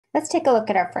Let's take a look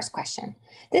at our first question.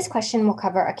 This question will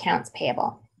cover accounts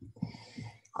payable.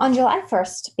 On July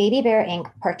 1st, Baby Bear Inc.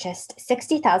 purchased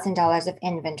 $60,000 of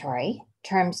inventory,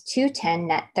 terms 210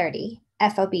 net 30,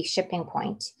 FOB shipping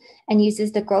point, and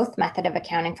uses the growth method of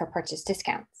accounting for purchase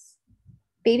discounts.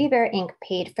 Baby Bear Inc.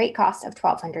 paid freight costs of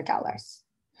 $1,200.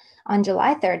 On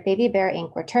July 3rd, Baby Bear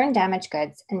Inc. returned damaged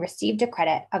goods and received a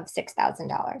credit of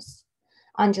 $6,000.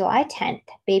 On July 10th,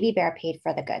 Baby Bear paid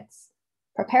for the goods.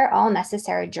 Prepare all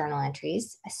necessary journal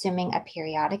entries, assuming a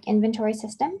periodic inventory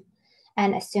system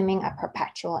and assuming a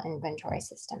perpetual inventory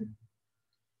system.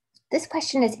 This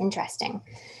question is interesting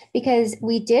because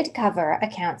we did cover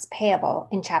accounts payable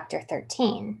in chapter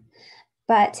 13,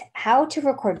 but how to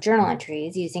record journal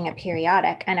entries using a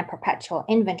periodic and a perpetual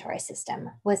inventory system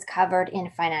was covered in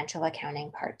financial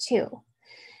accounting part 2.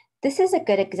 This is a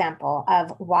good example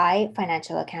of why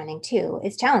financial accounting 2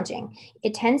 is challenging.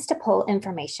 It tends to pull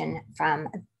information from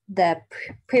the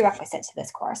prerequisite to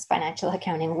this course, Financial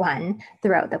Accounting 1,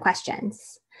 throughout the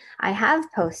questions. I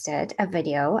have posted a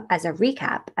video as a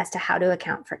recap as to how to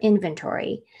account for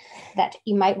inventory that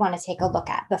you might want to take a look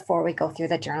at before we go through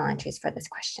the journal entries for this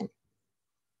question.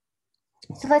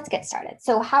 So let's get started.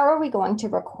 So how are we going to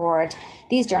record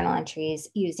these journal entries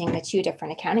using the 2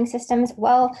 different accounting systems?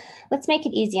 Well, let's make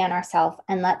it easy on ourselves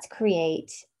and let's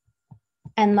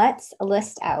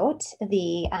list out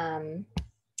the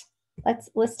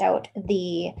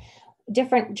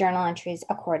different journal entries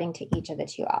according to each of the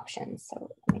 2 options. So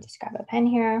let me just grab a pen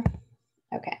here.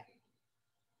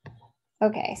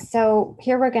 Okay, so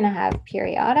here we're going to have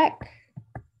periodic.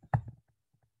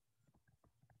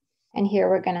 And here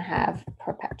we're going to have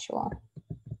perpetual.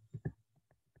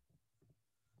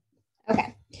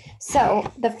 Okay,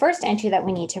 so the first entry that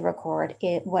we need to record,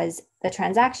 the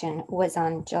transaction was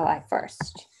on July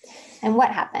 1st. And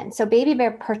what happened? So Baby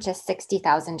Bear purchased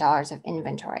 $60,000 of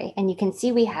inventory, and you can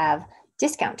see we have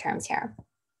discount terms here.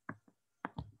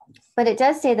 But it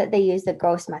does say that they use the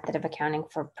gross method of accounting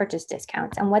for purchase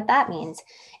discounts. And what that means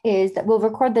is that we'll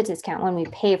record the discount when we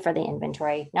pay for the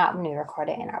inventory, not when we record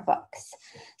it in our books.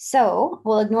 So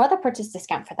we'll ignore the purchase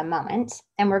discount for the moment,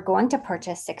 and we're going to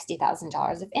purchase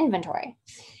 $60,000 of inventory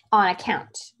on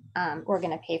account. We're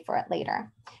going to pay for it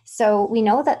later. So we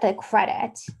know that the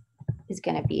credit is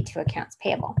going to be to accounts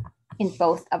payable in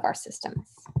both of our systems.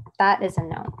 That is a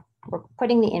known. We're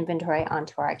putting the inventory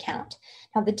onto our account.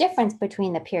 Now, the difference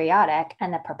between the periodic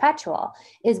and the perpetual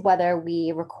is whether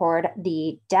we record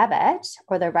the debit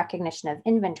or the recognition of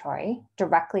inventory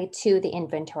directly to the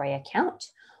inventory account,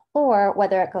 or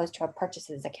whether it goes to a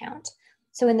purchases account.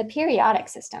 So in the periodic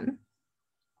system,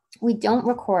 we don't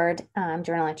record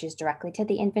journal entries directly to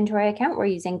the inventory account. We're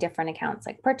using different accounts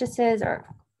like purchases or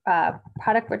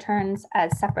product returns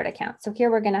as separate accounts. So here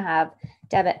we're going to have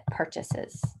debit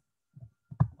purchases.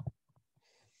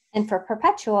 And for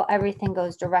perpetual, everything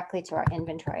goes directly to our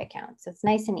inventory account. So it's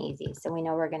nice and easy. So we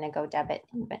know we're going to go debit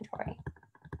inventory.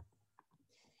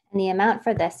 And the amount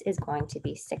for this is going to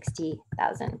be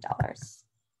 $60,000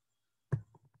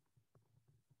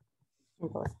 in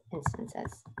both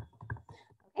instances.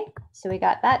 Okay, so we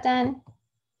got that done.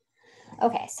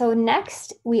 Okay, so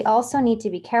next, we also need to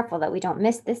be careful that we don't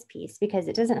miss this piece because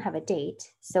it doesn't have a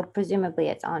date. So presumably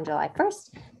it's on July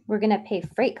 1st. We're going to pay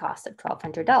freight costs of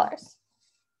 $1,200.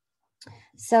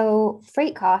 So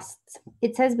freight costs,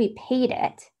 it says we paid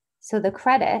it. So the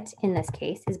credit in this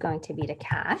case is going to be to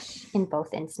cash in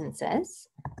both instances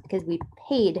because we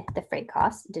paid the freight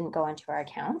costs, it didn't go into our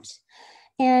account.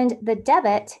 And the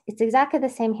debit, it's exactly the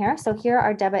same here. So here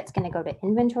our debit's going to go to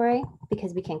inventory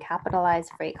because we can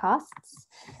capitalize freight costs.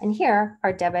 And here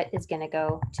our debit is going to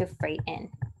go to freight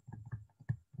in.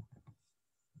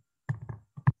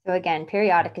 So again,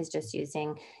 periodic is just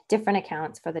using different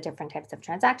accounts for the different types of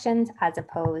transactions as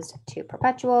opposed to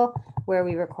perpetual, where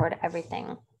we record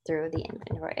everything through the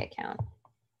inventory account.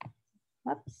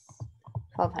 Whoops,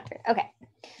 1,200. Okay.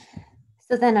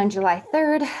 So then on July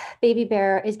 3rd, Baby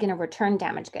Bear is going to return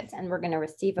damaged goods and we're going to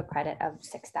receive a credit of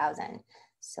 $6,000.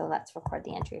 So let's record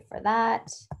the entry for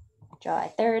that,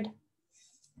 July 3rd.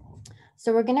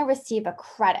 So we're going to receive a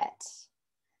credit.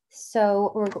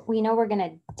 So we know we're going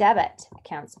to debit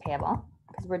accounts payable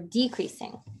because we're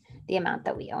decreasing the amount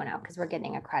that we owe now because we're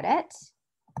getting a credit.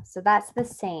 So that's the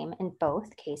same in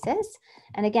both cases.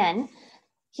 And again,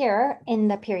 here in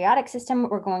the periodic system,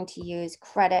 we're going to use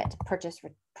credit purchase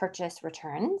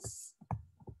returns.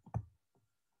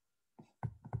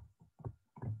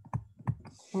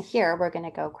 And here we're going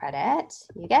to go credit,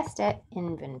 you guessed it,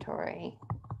 inventory,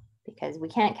 because we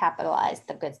can't capitalize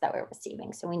the goods that we're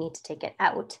receiving. So we need to take it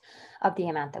out of the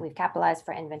amount that we've capitalized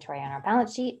for inventory on our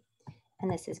balance sheet. And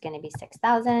this is going to be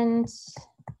 6,000.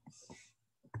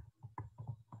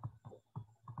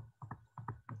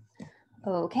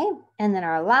 Okay, and then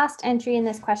our last entry in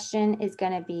this question is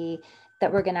going to be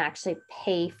that we're going to actually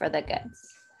pay for the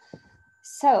goods.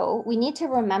 So we need to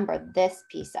remember this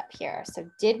piece up here. So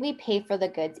did we pay for the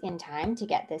goods in time to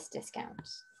get this discount?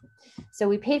 So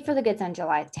we paid for the goods on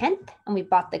July 10th and we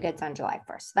bought the goods on July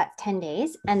 1st. So that's 10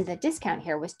 days. And the discount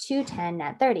here was $210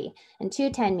 net 30. And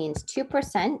 $210 means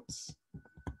 2%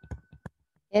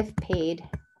 if paid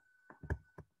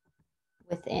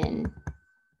within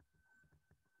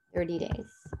 30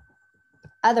 days.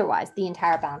 Otherwise, the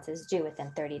entire balance is due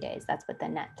within 30 days. That's what the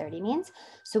net 30 means.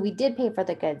 So we did pay for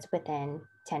the goods within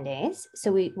 10 days.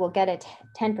 So we will get a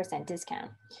 10% discount.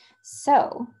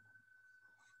 So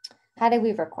how do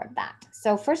we record that?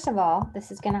 So first of all,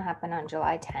 this is going to happen on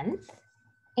July 10th.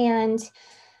 And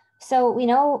so we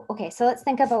know, okay, so let's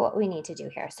think about what we need to do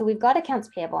here. So we've got accounts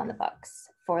payable on the books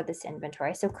for this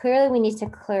inventory. So clearly we need to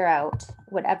clear out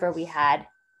whatever we had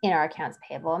in our accounts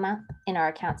payable amount,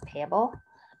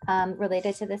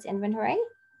 related to this inventory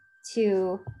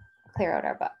to clear out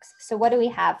our books. So what do we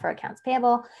have for accounts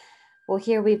payable? Well,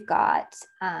 here we've got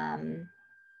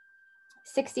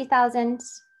 60,000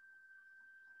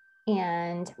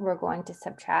 and we're going to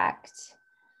subtract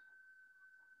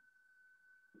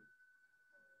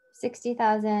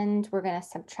 60,000. We're going to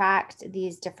subtract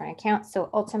these different accounts.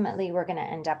 So ultimately we're going to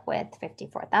end up with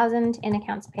 54,000 in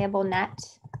accounts payable net.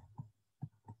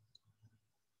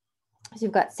 So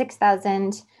we've got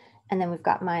 6,000 and then we've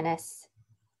got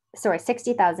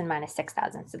 60,000 minus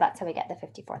 6,000. So that's how we get the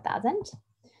 54,000.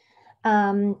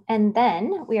 And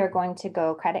then we are going to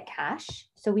go credit cash.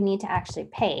 So we need to actually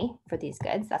pay for these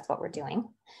goods. That's what we're doing.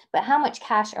 But how much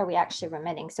cash are we actually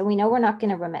remitting? So we know we're not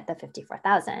going to remit the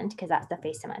 54,000 because that's the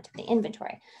face amount of the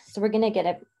inventory. So we're going to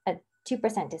get a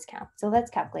 2% discount. So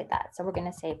let's calculate that. So we're going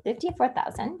to say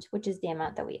 54,000, which is the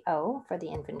amount that we owe for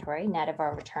the inventory net of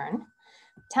our return,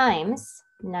 times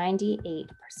 98%.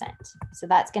 So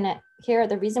that's going to, here,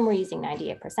 the reason we're using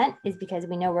 98% is because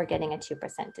we know we're getting a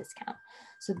 2% discount.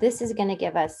 So this is going to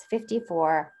give us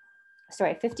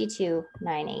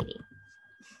 52,980.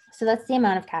 So that's the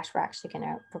amount of cash we're actually going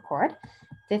to record,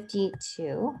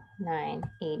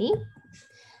 52,980.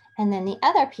 And then the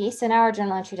other piece, so now our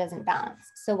journal entry doesn't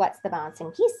balance. So what's the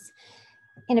balancing piece?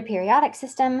 In a periodic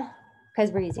system,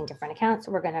 because we're using different accounts,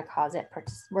 we're going to call it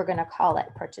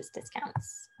purchase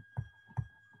discounts.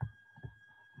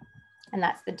 And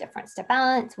that's the difference to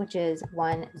balance, which is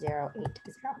 1080.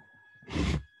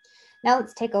 Now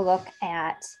let's take a look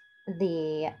at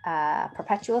the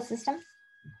perpetual system.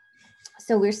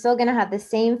 So we're still going to have the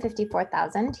same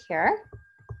 54,000 here,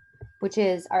 which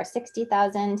is our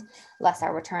 60,000 less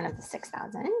our return of the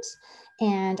 6,000.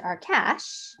 And our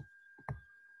cash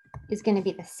is going to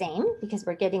be the same because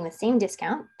we're getting the same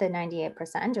discount, the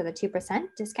 98% or the 2%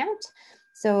 discount.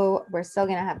 So we're still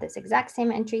going to have this exact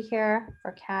same entry here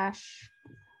for cash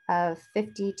of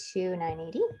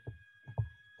 52,980.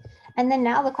 And then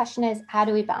now the question is, how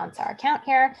do we balance our account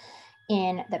here?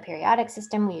 In the periodic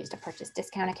system, we used a purchase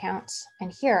discount account.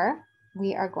 And here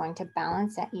we are going to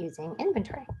balance it using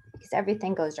inventory because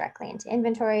everything goes directly into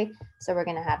inventory. So we're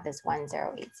going to have this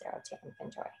 1080 to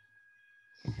inventory.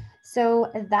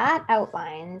 So that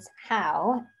outlines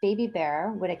how Baby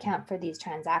Bear would account for these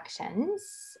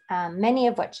transactions, many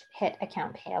of which hit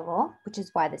account payable, which is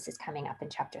why this is coming up in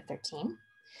chapter 13,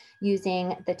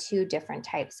 using the two different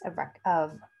types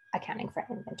of accounting for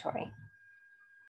inventory.